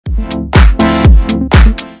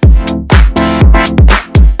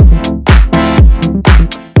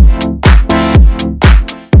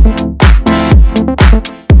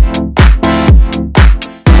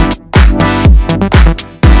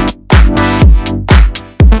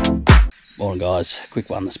Morning guys, quick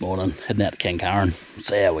one this morning, heading out to Kencaran,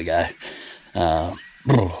 see how we go.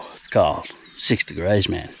 It's cold, 6 degrees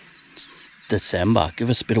man, it's December, give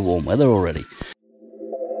us a bit of warm weather already.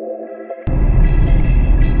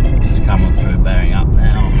 Just coming through, bearing up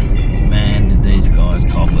now. Man, did these guys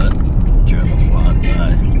cop it during the floods,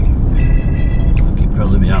 eh? You'll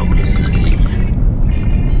probably be able to see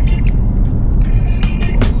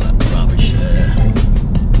all that rubbish there.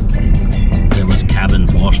 There was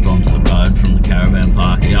cabins washed onto the road from the caravan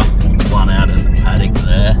park here, one out in the paddock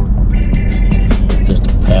there. Just a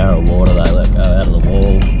power of water they let go out of the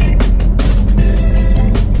wall.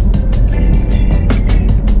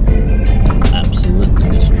 Absolutely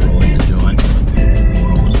destroyed the joint.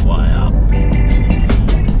 Water was way up.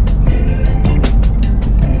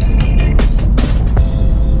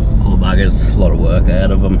 Poor buggers, a lot of work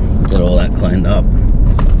out of them, get all that cleaned up.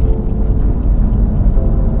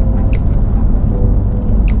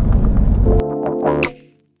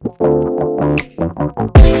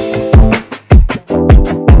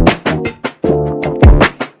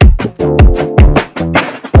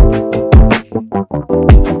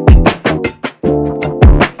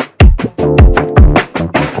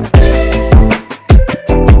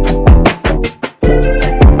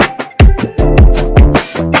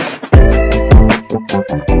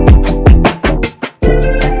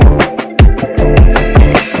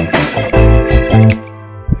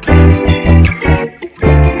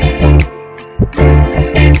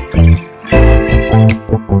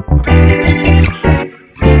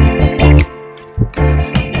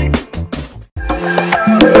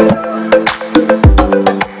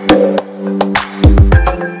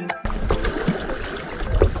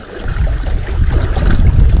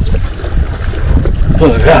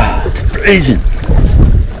 Oh, it's freezing.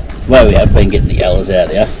 Well, we have been getting the yellas out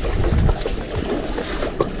here.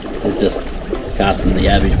 It's just casting the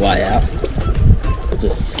average way out.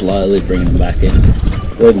 Just slowly bringing them back in.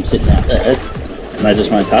 Leave them sitting out there and they just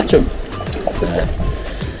won't touch them. So,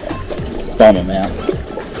 bomb them out.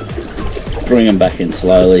 Bring them back in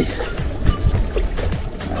slowly.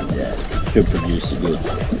 And yeah, should produce the goods.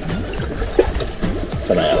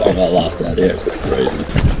 Don't know how long I'll last out here. It's freezing.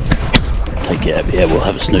 Yeah, we'll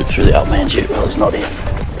have a snoop through the old man's ute while he's not here.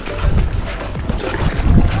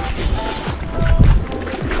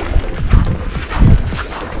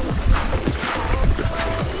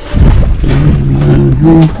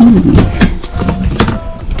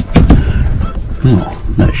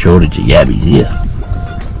 Oh, no shortage of yabbies here.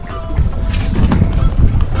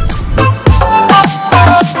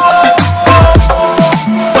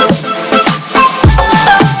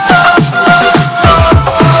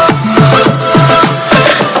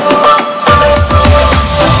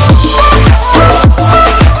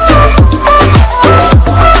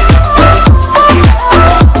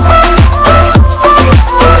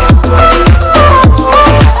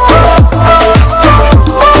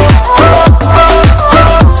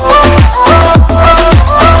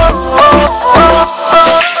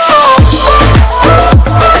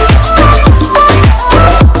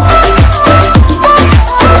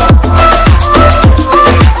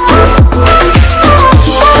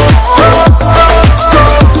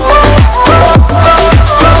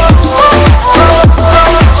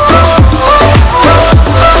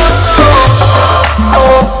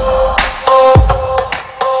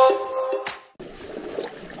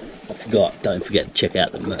 Don't forget to check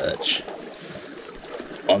out the merch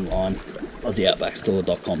online,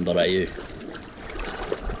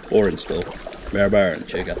 AussieOutbackStore.com.au, or in store, Maryborough and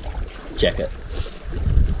check it.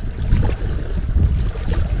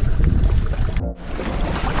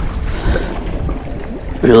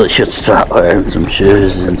 Really should start wearing some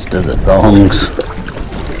shoes instead of thongs.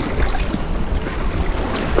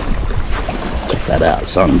 Check that out,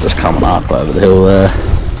 sun just coming up over the hill there.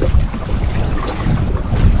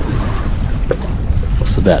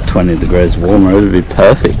 About 20 degrees warmer, it would be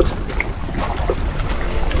perfect.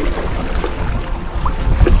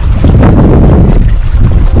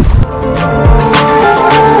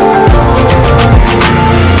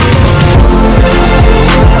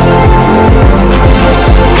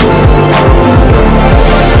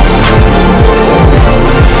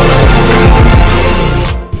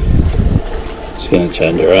 Just going to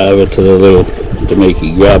change her over to the little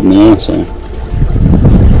Damiki grub now, so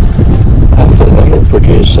that'll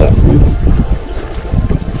produce something.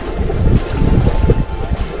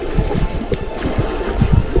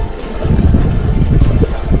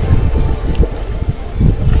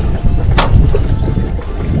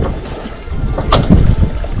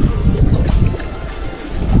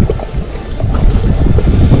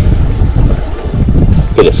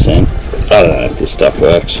 Bit of scent. I don't know if this stuff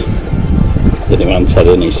works. If anyone's had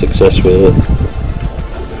any success with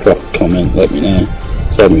it, drop a comment, let me know.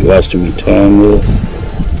 Save me wasting my time with it.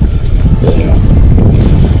 Anyway,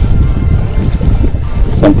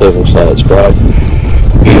 some people say it's great.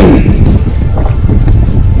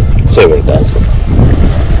 See what it does.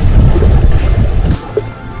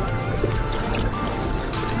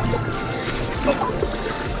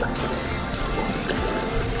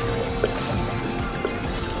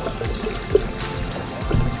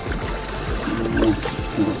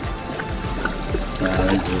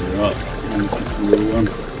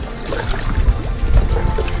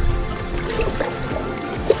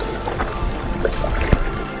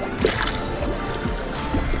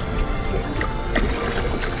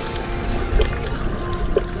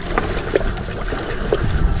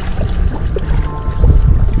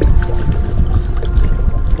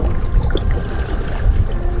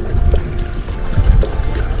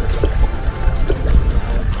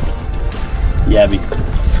 Yeah, be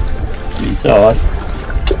size.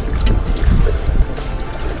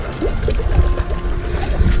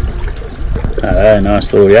 Oh,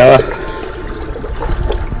 nice little yellow.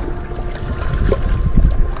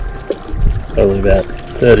 Probably about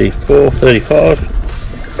 34, 35.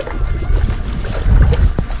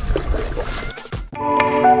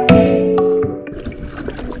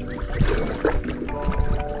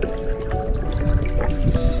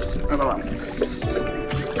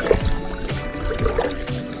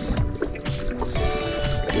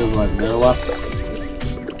 Feels like a better one.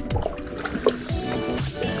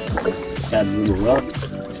 Add a little rock.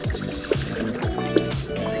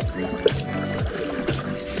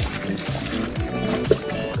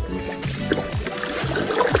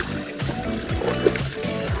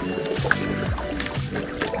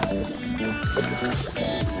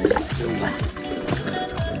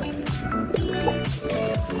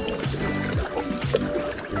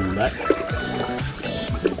 And back.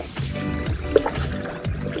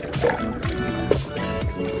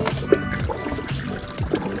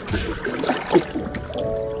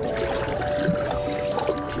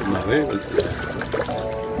 They're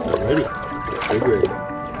ready. They're ready.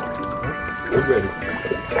 They're ready.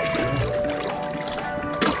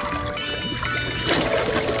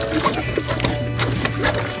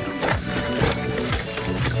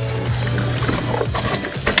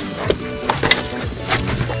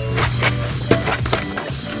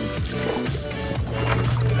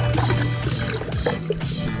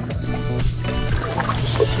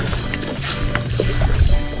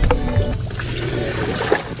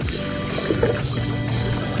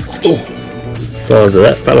 Oh, size of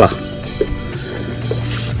that fella.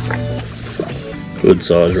 Good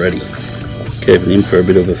size, ready. Keeping him for a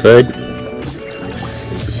bit of a feed.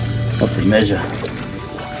 What's he measure?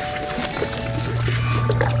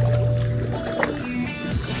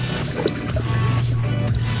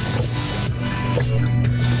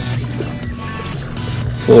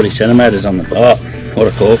 $40cm on the bite. What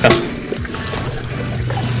a corker.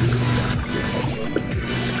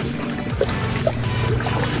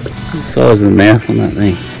 Size of the mouth on that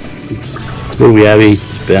thing. Little yabby,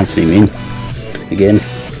 just bouncing him in again.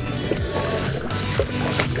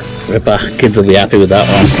 Ripper, kids will be happy with that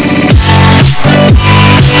one.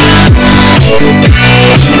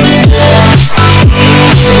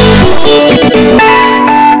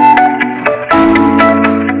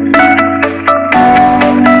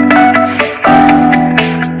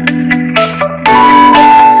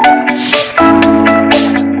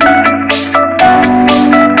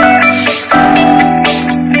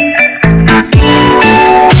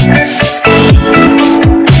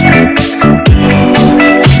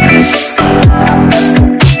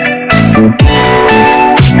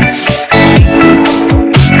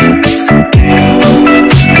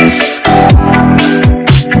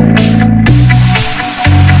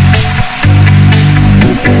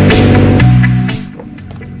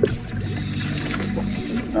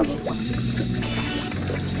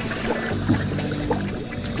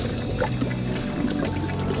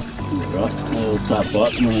 Right, I'll start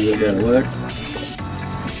biting when I get out of work.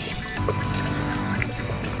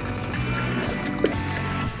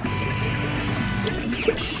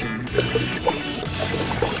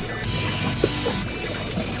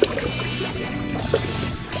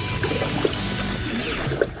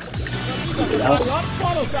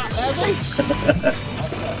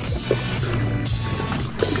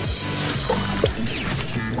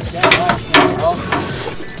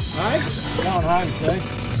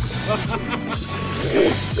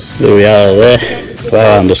 There we are there,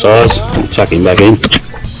 well undersized, I'll chuck him back in.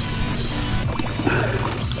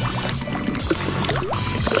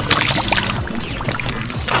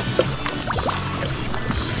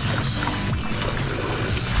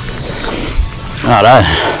 Righto,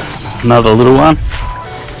 another little one.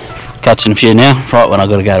 Catching a few now, right when I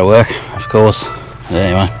got to go to work, of course.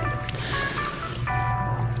 Anyway,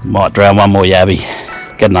 might drown one more yabby,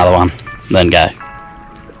 get another one, then go.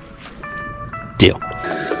 Deal.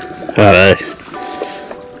 Righto,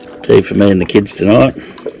 tea for me and the kids tonight.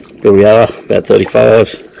 Little yellow, about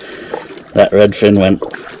 35. That redfin went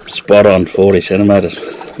spot on 40 centimetres.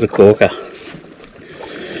 The corker.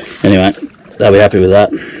 Anyway, they'll be happy with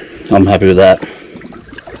that. I'm happy with that.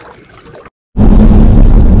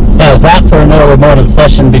 That was that for an early morning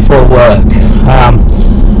session before work.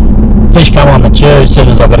 Fish come on the chew as soon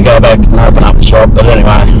as I've got to go back and open up the shop, but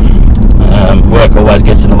anyway, work always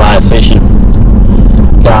gets in the way of fishing.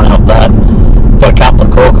 Can't help that. Got a couple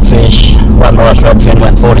of corker fish. One nice redfin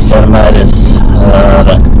went 40 centimetres.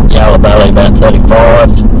 That yellow belly about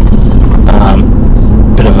 35.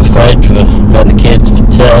 Bit of a feed for me and the kids for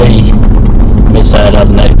tea. Miss A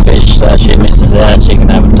doesn't eat fish, so she misses out. She can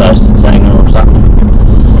have a toasted singer or something.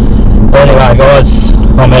 But anyway guys,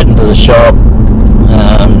 I'm heading to the shop.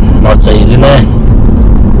 Might see you in there.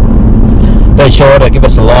 Be sure to give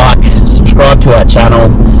us a like, subscribe to our channel.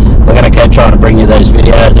 We're going to keep trying to bring you these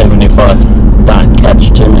videos even if I don't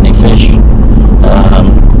catch too many fish.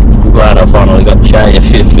 I'm glad I finally got to show you a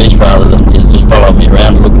few fish rather than just follow me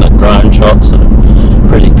around looking at drone shots and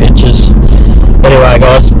pretty pictures. Anyway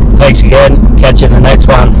guys, thanks again. Catch you in the next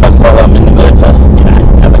one.